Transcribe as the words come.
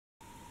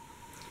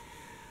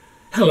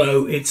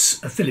Hello, it's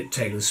Philip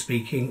Taylor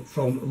speaking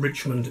from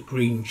Richmond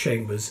Green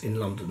Chambers in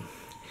London.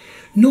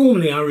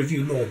 Normally I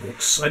review law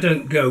books. I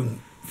don't go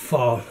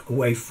far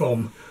away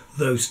from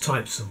those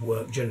types of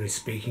work, generally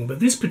speaking,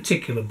 but this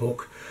particular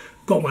book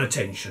got my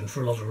attention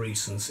for a lot of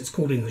reasons. It's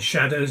called In the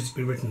Shadows. It's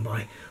been written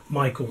by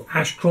Michael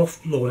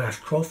Ashcroft, Lord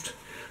Ashcroft,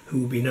 who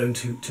will be known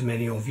to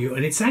many of you,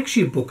 and it's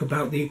actually a book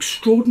about the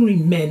extraordinary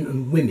men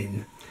and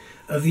women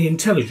of the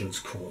intelligence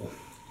corps.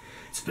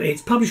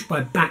 It's published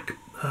by BITEBACK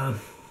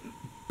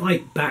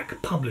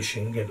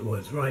Publishing, get the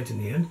words right in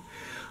the end.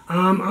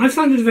 I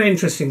found it a very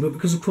interesting book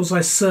because, of course,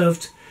 I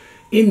served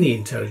in the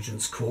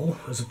intelligence corps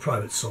as a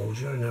private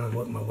soldier, and now I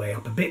worked my way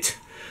up a bit,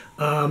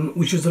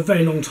 which was a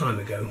very long time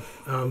ago,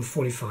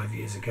 45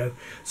 years ago.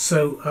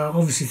 So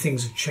obviously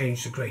things have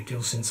changed a great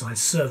deal since I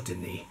served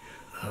in the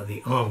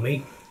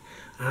army,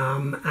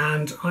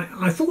 and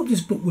I thought this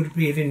book would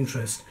be of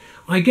interest.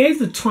 I gave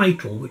the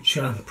title, which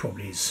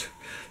probably is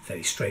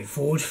very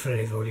straightforward for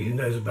anybody who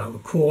knows about the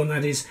corps, and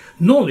that is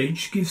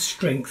 "Knowledge gives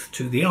strength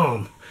to the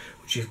arm,"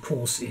 which of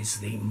course is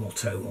the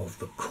motto of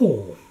the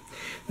corps.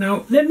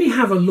 Now let me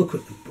have a look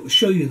at the book,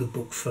 show you the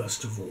book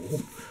first of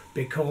all,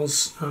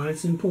 because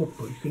it's an important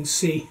book. You can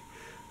see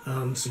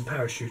some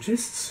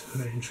parachutists,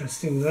 very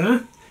interesting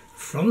there.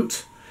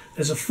 Front,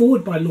 there's a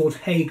foreword by Lord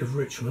Hague of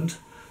Richmond,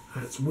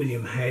 that's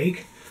William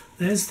Hague.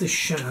 There's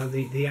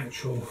the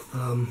actual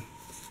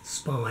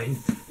spine.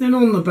 Then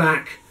on the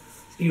back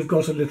you've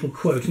got a little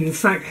quote, and in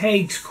fact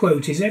Hague's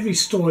quote is, "Every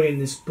story in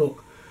this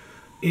book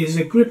is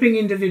a gripping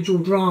individual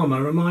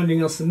drama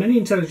reminding us that many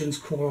intelligence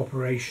corps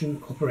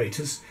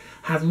operators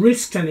have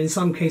risked and in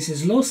some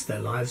cases lost their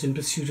lives in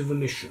pursuit of a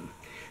mission.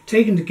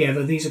 Taken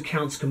together, these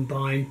accounts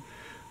combine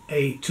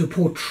to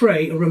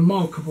portray a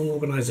remarkable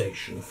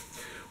organisation."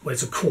 Well,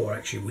 it's a corps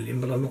actually,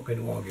 William, but I'm not going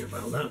to argue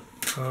about that.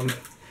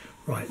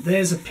 Right,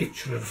 there's a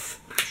picture of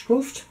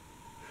Ashcroft,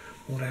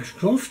 Lord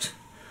Ashcroft.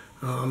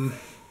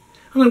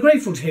 And I'm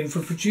grateful to him for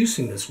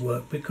producing this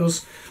work,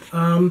 because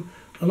a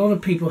lot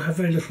of people have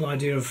very little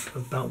idea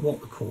about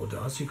what the corps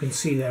does. You can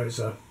see there is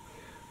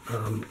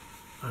an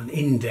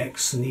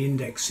index, and the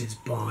index is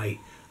by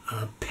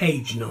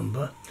page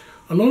number.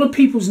 A lot of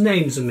people's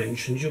names are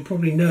mentioned. You'll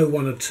probably know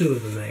one or two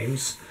of the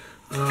names.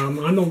 I'm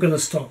not going to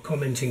start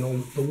commenting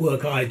on the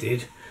work I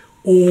did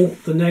or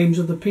the names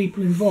of the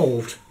people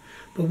involved.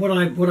 But what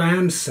I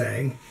am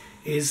saying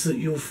is that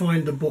you'll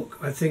find the book,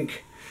 I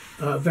think,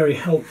 very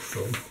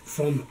helpful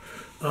from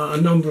a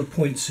number of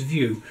points of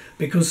view,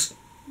 because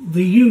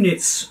the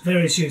units,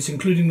 various units,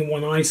 including the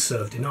one I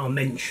served in, are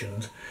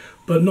mentioned,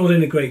 but not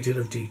in a great deal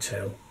of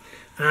detail.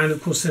 And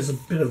of course there's a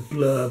bit of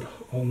blurb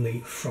on the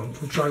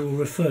front, which I will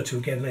refer to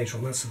again later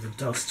on. That's of the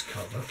dust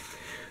cover.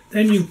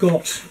 Then you've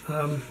got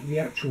the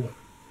actual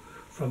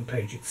front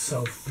page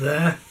itself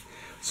there,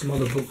 some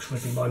other books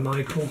written by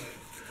Michael.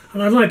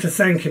 And I'd like to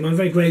thank him. I'm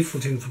very grateful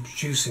to him for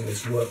producing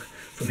this work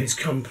from his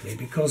company,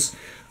 because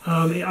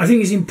I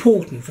think it's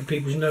important for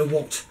people to know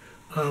what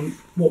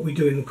we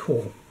do in the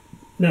corps.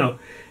 Now,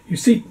 you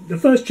see, the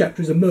first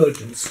chapter is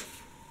emergence,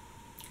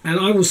 and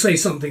I will say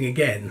something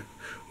again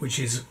which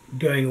is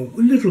going a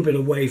little bit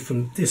away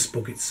from this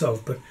book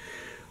itself, but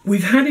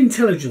we've had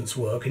intelligence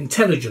work,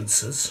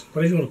 intelligencers,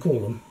 whatever you want to call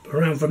them,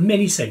 around for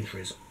many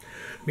centuries.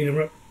 Been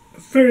around a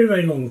very,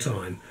 very long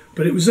time,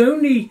 but it was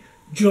only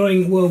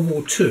during World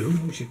War II,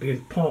 which had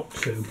been part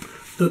 2,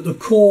 that the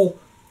corps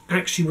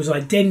actually was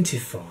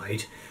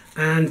identified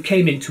and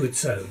came into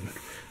its own.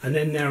 And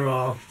then there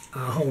are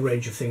a whole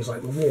range of things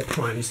like the war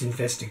crimes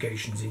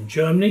investigations in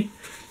Germany,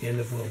 the end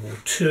of World War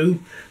II.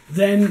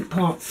 Then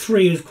part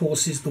 3, of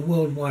course, is the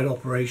worldwide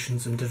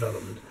operations and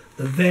development,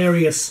 the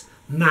various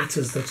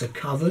matters that are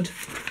covered.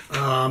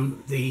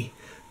 The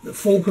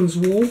Falklands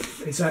War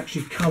is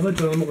actually covered,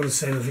 but I'm not going to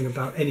say anything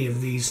about any of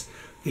these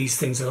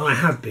things that I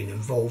have been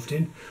involved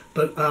in,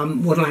 but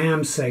what I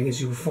am saying is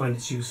you will find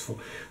it's useful.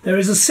 There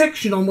is a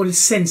section on what is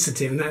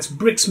sensitive, and that's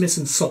bricksmiths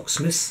and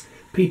socksmiths.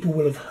 People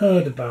will have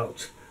heard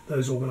about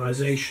those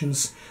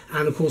organisations,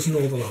 and of course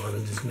Northern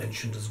Ireland is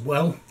mentioned as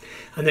well.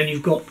 And then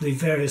you've got the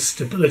various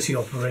stability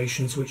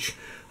operations, which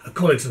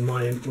colleagues of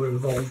mine were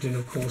involved in,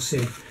 of course,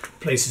 in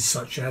places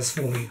such as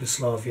former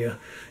Yugoslavia,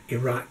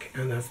 Iraq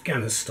and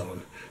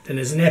Afghanistan. Then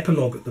there's an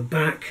epilogue at the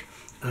back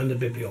and a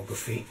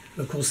bibliography.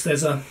 And of course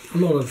there's a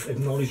lot of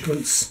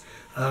acknowledgements.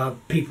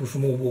 People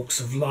from all walks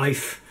of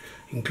life,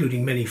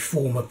 including many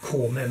former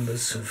corps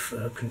members,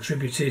 have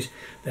contributed.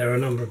 There are a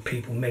number of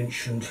people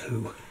mentioned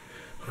who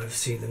I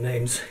see the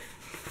names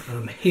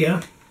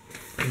here,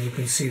 and you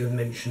can see them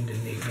mentioned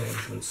in the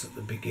acknowledgements at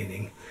the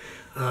beginning.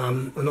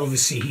 And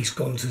obviously he's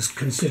gone to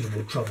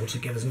considerable trouble to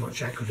get as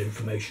much accurate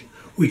information,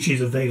 which is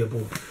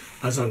available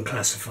as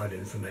unclassified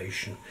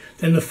information.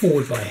 Then the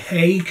foreword by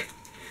Hague,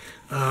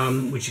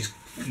 which is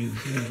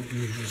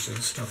usual sort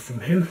of stuff from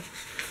him,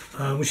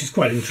 which is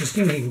quite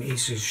interesting.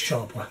 He's a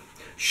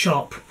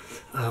sharp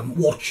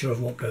watcher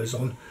of what goes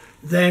on.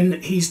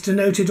 Then he's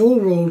denoted all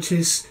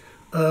royalties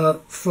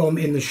from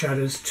In the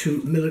Shadows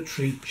to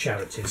military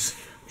charities,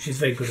 which is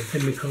very good of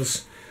him,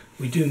 because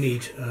we do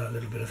need a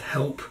little bit of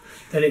help.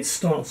 Then it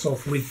starts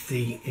off with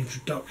the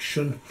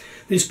introduction.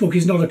 This book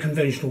is not a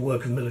conventional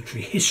work of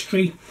military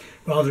history,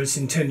 rather it's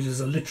intended as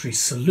a literary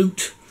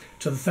salute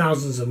to the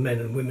thousands of men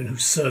and women who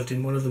served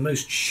in one of the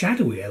most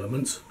shadowy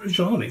elements of the British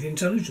Army, the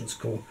Intelligence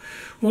Corps.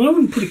 Well, I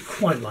wouldn't put it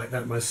quite like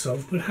that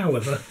myself, but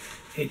however,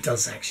 it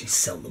does actually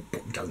sell the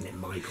book, doesn't it,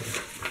 Michael?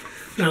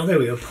 Now, there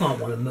we go, Part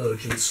 1,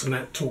 Emergence, and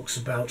that talks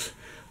about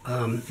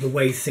the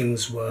way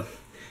things were.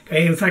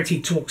 In fact, he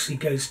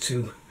goes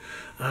to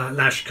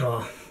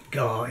Lashkar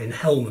Gah in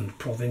Helmand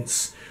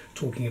province,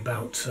 talking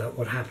about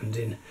what happened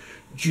in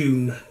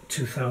June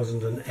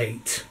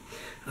 2008.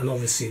 And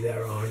obviously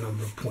there are a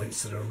number of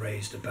points that are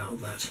raised about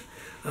that.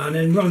 And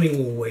then running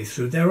all the way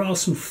through, there are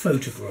some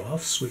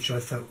photographs which I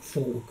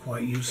thought were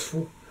quite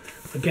useful.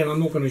 Again, I'm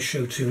not going to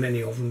show too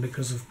many of them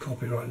because of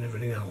copyright and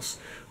everything else.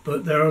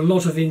 But there are a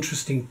lot of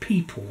interesting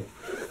people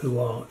who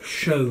are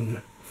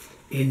shown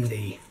in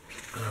the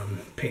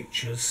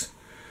pictures.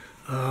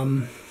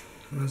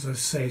 As I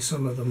say,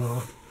 some of them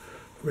are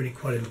really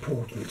quite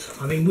important.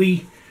 I mean,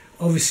 we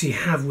obviously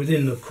have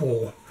within the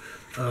Corps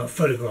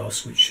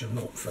photographs which are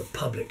not for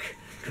public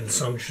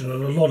consumption,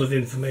 and a lot of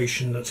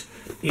information that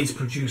is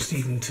produced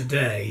even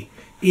today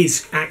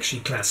is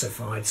actually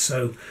classified,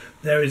 so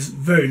there is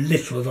very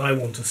little that I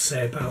want to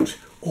say about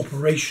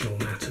operational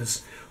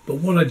matters. But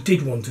what I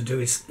did want to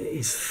do is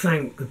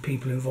thank the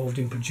people involved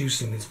in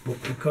producing this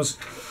book, because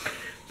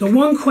the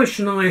one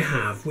question I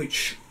have,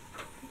 which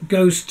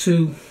goes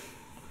to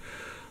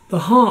the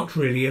heart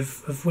really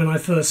of when I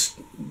first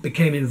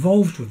became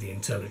involved with the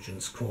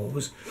Intelligence Corps,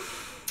 was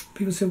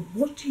people said,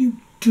 what do you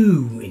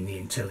do in the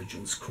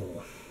Intelligence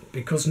Corps?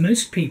 Because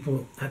most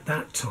people at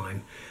that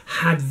time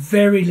had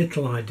very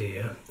little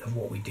idea of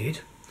what we did.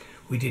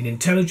 We did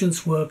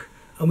intelligence work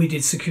and we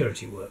did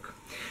security work.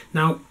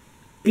 Now,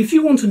 if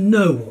you want to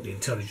know what the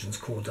Intelligence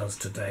Corps does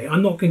today,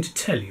 I'm not going to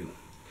tell you.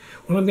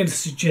 What I'm going to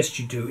suggest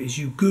you do is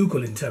you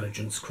Google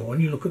Intelligence Corps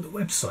and you look at the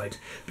website,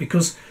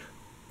 because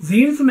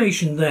the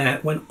information there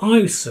when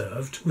I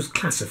served was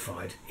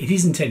classified. It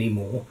isn't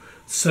anymore,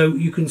 so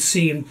you can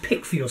see and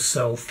pick for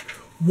yourself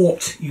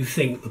what you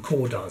think the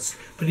Corps does.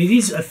 But it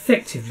is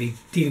effectively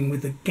dealing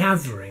with the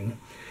gathering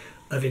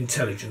of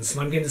intelligence.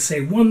 And I'm going to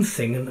say one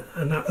thing,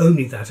 and not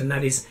only that, and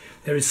that is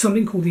there is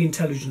something called the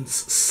intelligence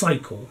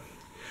cycle,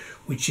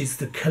 which is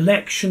the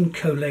collection,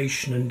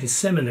 collation and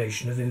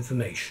dissemination of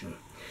information.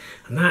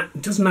 And that,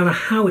 it doesn't matter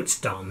how it's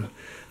done,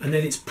 and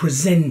then it's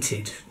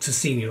presented to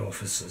senior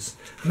officers.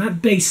 And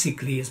that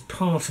basically is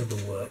part of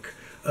the work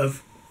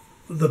of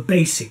the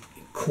basic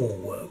Corps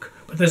work.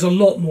 But there's a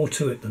lot more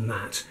to it than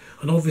that.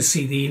 And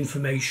obviously the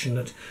information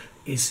that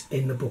is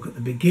in the book at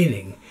the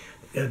beginning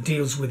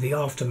deals with the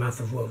aftermath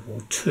of World War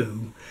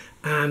II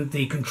and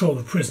the control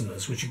of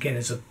prisoners, which again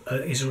is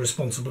a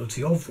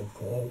responsibility of the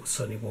Corps,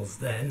 certainly was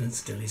then and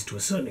still is to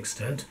a certain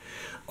extent,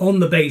 on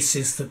the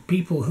basis that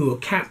people who are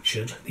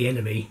captured, the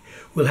enemy,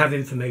 will have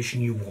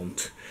information you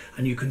want.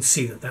 And you can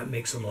see that that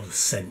makes a lot of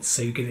sense.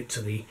 So you give it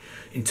to the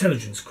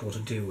Intelligence Corps to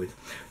deal with.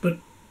 But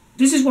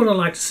this is what I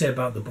like to say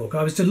about the book.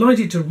 I was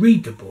delighted to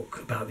read the book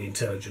about the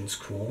Intelligence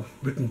Corps,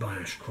 written by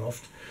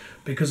Ashcroft,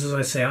 because, as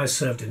I say, I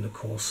served in the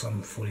Corps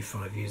some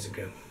 45 years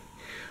ago.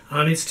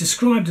 And it's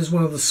described as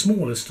one of the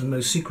smallest and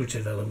most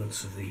secretive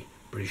elements of the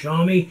British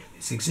Army.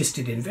 It's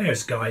existed in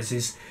various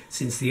guises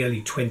since the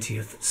early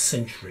 20th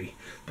century,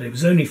 but it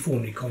was only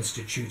formally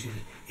constituted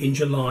in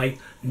July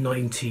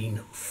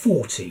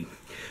 1940.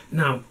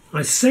 Now,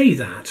 I say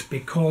that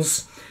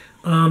because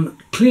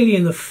clearly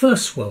in the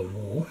First World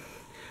War,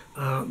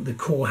 the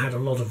Corps had a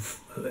lot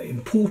of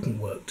important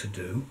work to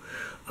do,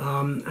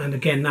 and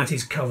again that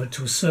is covered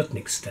to a certain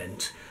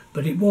extent,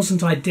 but it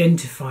wasn't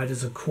identified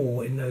as a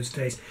Corps in those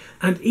days.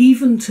 And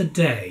even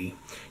today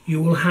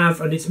you will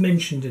have, and it's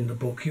mentioned in the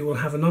book, you will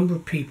have a number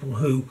of people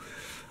who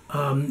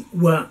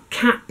were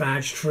cat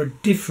badged for a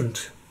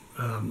different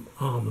arm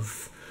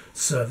of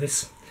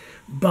service,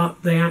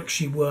 but they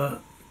actually were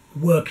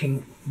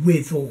working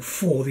with or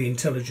for the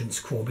Intelligence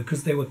Corps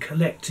because they were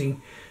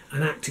collecting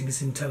and acting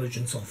as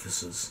intelligence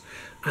officers.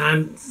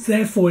 And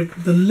therefore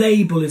the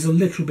label is a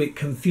little bit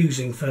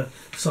confusing for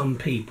some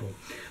people.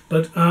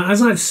 But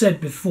as I've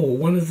said before,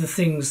 one of the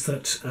things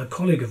that a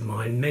colleague of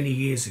mine many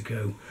years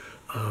ago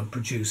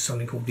produced,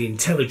 something called The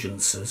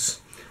Intelligencers,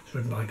 it's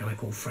written by a guy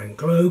called Frank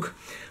Gloag.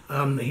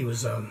 He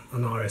was an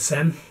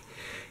RSM.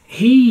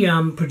 He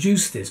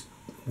produced this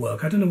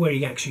work. I don't know where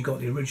he actually got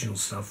the original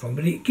stuff from,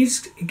 but it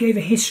gave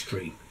a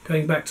history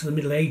going back to the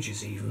Middle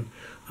Ages even,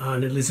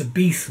 and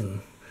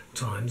Elizabethan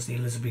times, the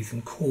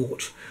Elizabethan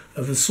court,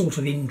 of the sort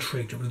of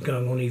intrigue that was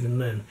going on even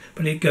then.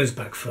 But it goes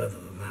back further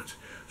than that,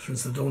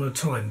 since the dawn of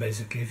time,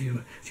 basically, if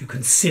you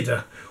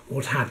consider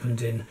what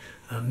happened in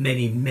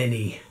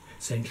many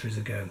centuries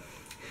ago.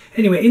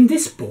 Anyway, in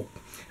this book,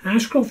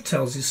 Ashcroft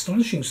tells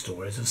astonishing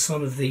stories of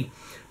some of the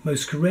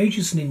most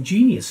courageous and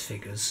ingenious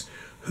figures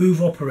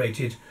who've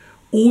operated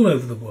all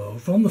over the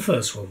world, from the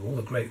First World War,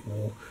 the Great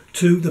War,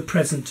 to the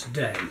present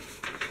day.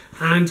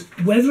 And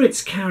whether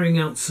it's carrying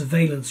out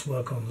surveillance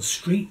work on the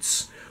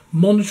streets,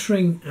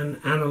 monitoring and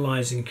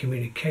analysing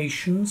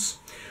communications,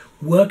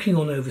 working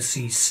on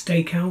overseas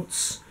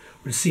stakeouts,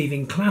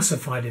 receiving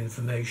classified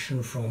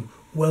information from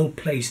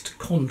well-placed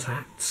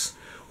contacts,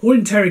 or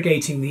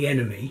interrogating the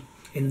enemy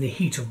in the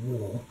heat of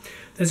war.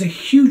 There's a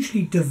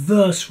hugely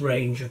diverse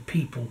range of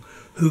people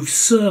who've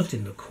served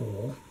in the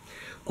Corps,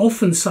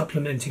 often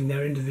supplementing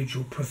their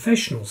individual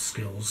professional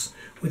skills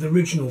with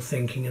original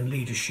thinking and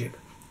leadership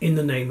in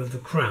the name of the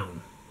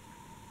Crown.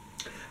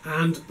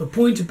 And the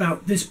point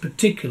about this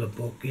particular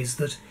book is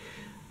that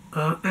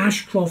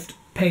Ashcroft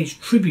pays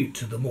tribute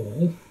to them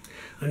all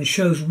and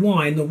shows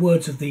why, in the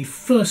words of the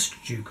first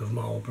Duke of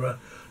Marlborough,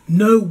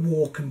 no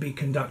war can be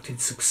conducted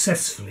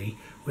successfully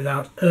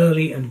without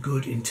early and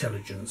good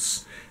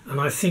intelligence. And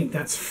I think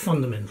that's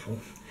fundamental.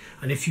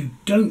 And if you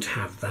don't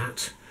have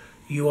that,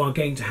 you are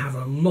going to have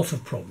a lot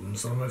of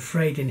problems. I'm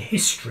afraid in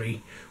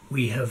history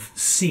we have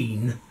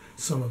seen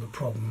some of the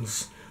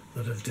problems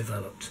that have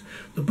developed.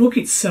 The book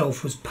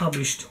itself was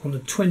published on the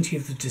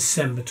 20th of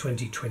December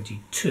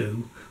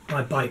 2022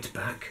 by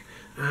BITEBACK,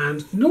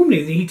 and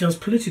normally he does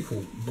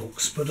political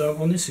books, but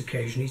on this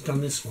occasion he's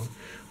done this one.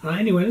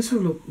 Anyway, let's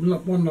have a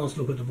look, one last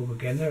look at the book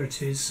again. There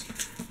it is.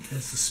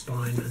 There's the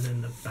spine and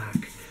then the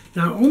back.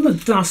 Now on the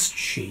dust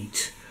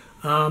sheet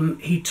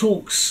he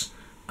talks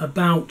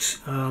about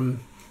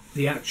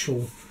the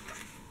actual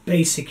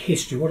basic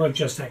history, what I've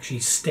just actually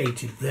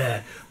stated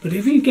there. But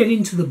if you get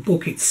into the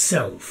book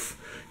itself,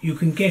 you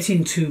can get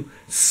into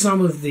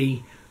some of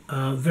the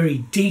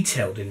very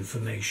detailed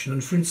information.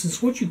 And for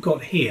instance, what you've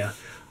got here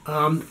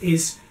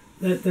is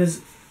that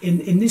there's,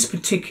 in this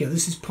particular,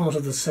 this is part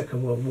of the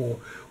Second World War.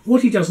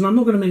 What he does, and I'm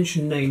not going to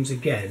mention names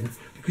again,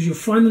 because you'll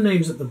find the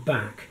names at the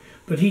back,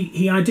 but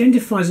he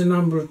identifies a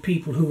number of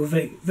people who were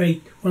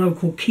very, what I would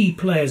call key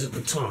players at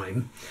the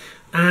time,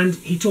 and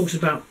he talks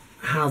about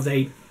how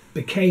they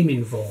became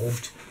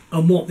involved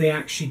and what they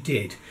actually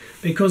did.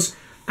 Because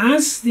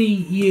as the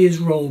years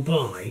roll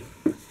by,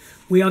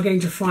 we are going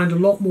to find a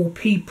lot more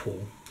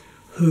people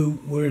who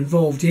were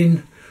involved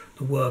in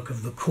the work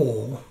of the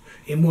Corps,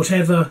 in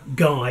whatever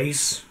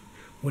guise,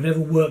 whatever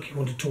work you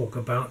want to talk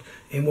about,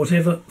 in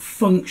whatever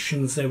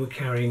functions they were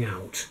carrying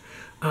out.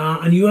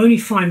 And you only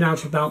find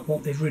out about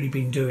what they've really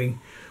been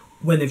doing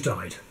when they've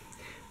died.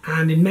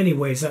 And in many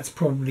ways that's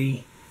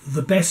probably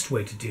the best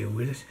way to deal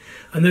with it.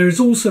 And there is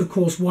also, of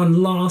course,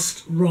 one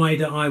last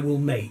rider I will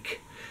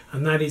make,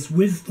 and that is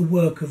with the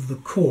work of the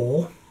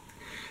Corps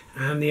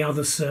and the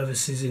other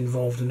services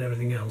involved and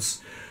everything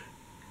else.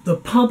 The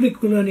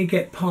public will only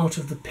get part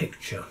of the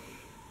picture.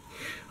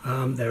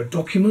 There are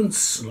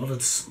documents, a lot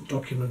of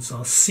documents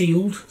are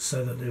sealed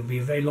so that there will be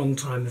a very long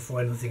time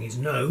before anything is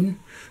known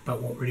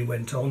about what really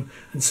went on,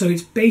 and so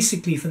it's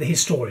basically for the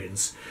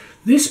historians.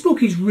 This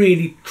book is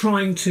really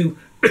trying to,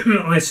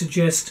 I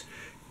suggest,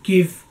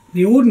 give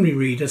the ordinary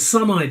reader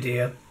some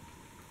idea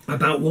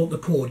about what the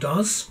Corps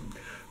does,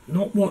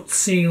 not what's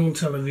seen on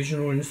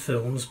television or in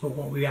films, but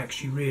what we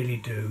actually really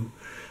do,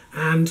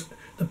 and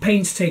the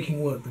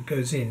painstaking work that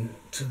goes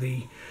into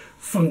the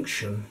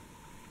function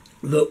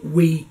that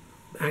we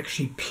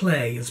actually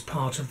play as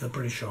part of the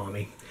British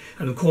Army.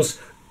 And of course,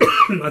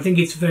 I think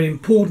it's very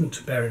important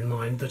to bear in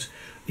mind that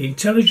the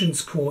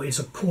Intelligence Corps is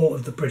a corps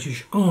of the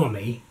British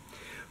Army,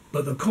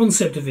 but the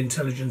concept of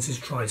intelligence is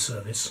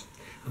tri-service.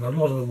 And a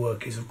lot of the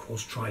work is, of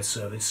course,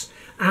 tri-service.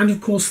 And,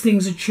 of course,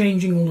 things are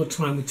changing all the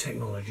time with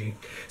technology.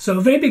 So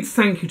a very big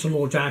thank you to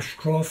Lord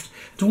Ashcroft,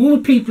 to all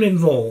the people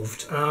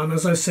involved.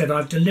 As I said,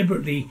 I've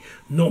deliberately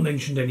not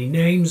mentioned any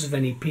names of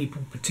any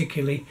people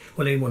particularly,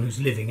 well, anyone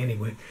who's living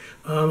anyway.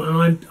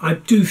 And I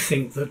do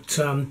think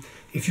that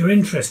if you're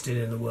interested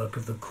in the work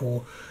of the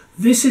Corps,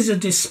 this is a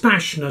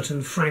dispassionate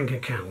and frank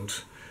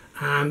account.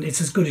 And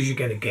it's as good as you're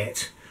going to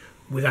get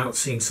without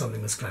seeing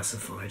something that's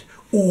classified,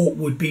 or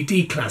would be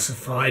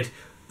declassified,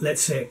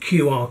 let's say at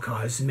Kew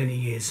Archives many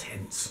years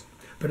hence.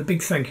 But a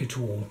big thank you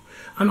to all.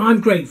 And I'm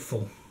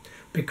grateful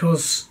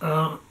because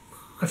I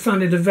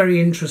found it a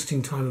very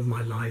interesting time of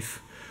my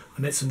life.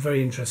 I met some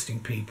very interesting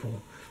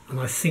people, and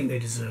I think they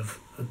deserve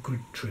a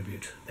good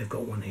tribute. They've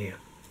got one here.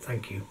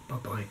 Thank you.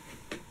 Bye-bye.